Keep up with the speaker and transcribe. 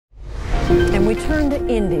And we turn to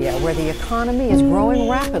India, where the economy is growing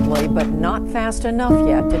rapidly, but not fast enough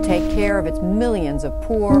yet to take care of its millions of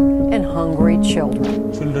poor and hungry children.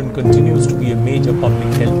 Children continues to be a major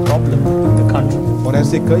public health problem in the country. और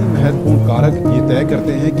ऐसे कई महत्वपूर्ण कारक ये तय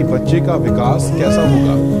करते हैं कि बच्चे का विकास कैसा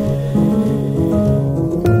होगा।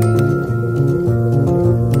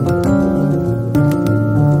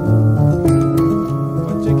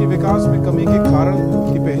 बच्चे के विकास में कमी के कारण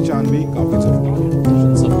की पहचान भी काफी जरूरी है।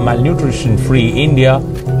 Malnutrition Free India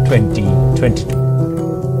 2022.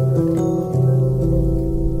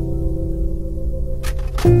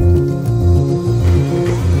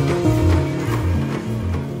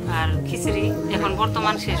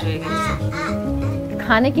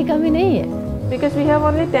 खाने की कमी नहीं है। Because we have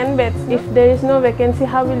only 10 beds. If there is no vacancy,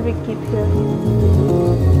 how will we keep here?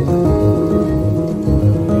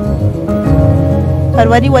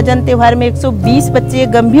 फरवरी वजन त्योहार में 120 बच्चे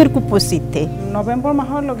गंभीर कुपोषित थे। नवेम्बर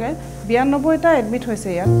माहर लगे 92टा एडमिट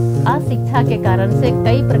होइसे यार। अशिक्षा के कारण से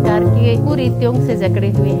कई प्रकार की कुरीतियों से जकड़े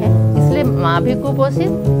हुए हैं, इसलिए माँ भी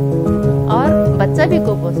कुपोषित और बच्चा भी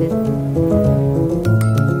कुपोषित।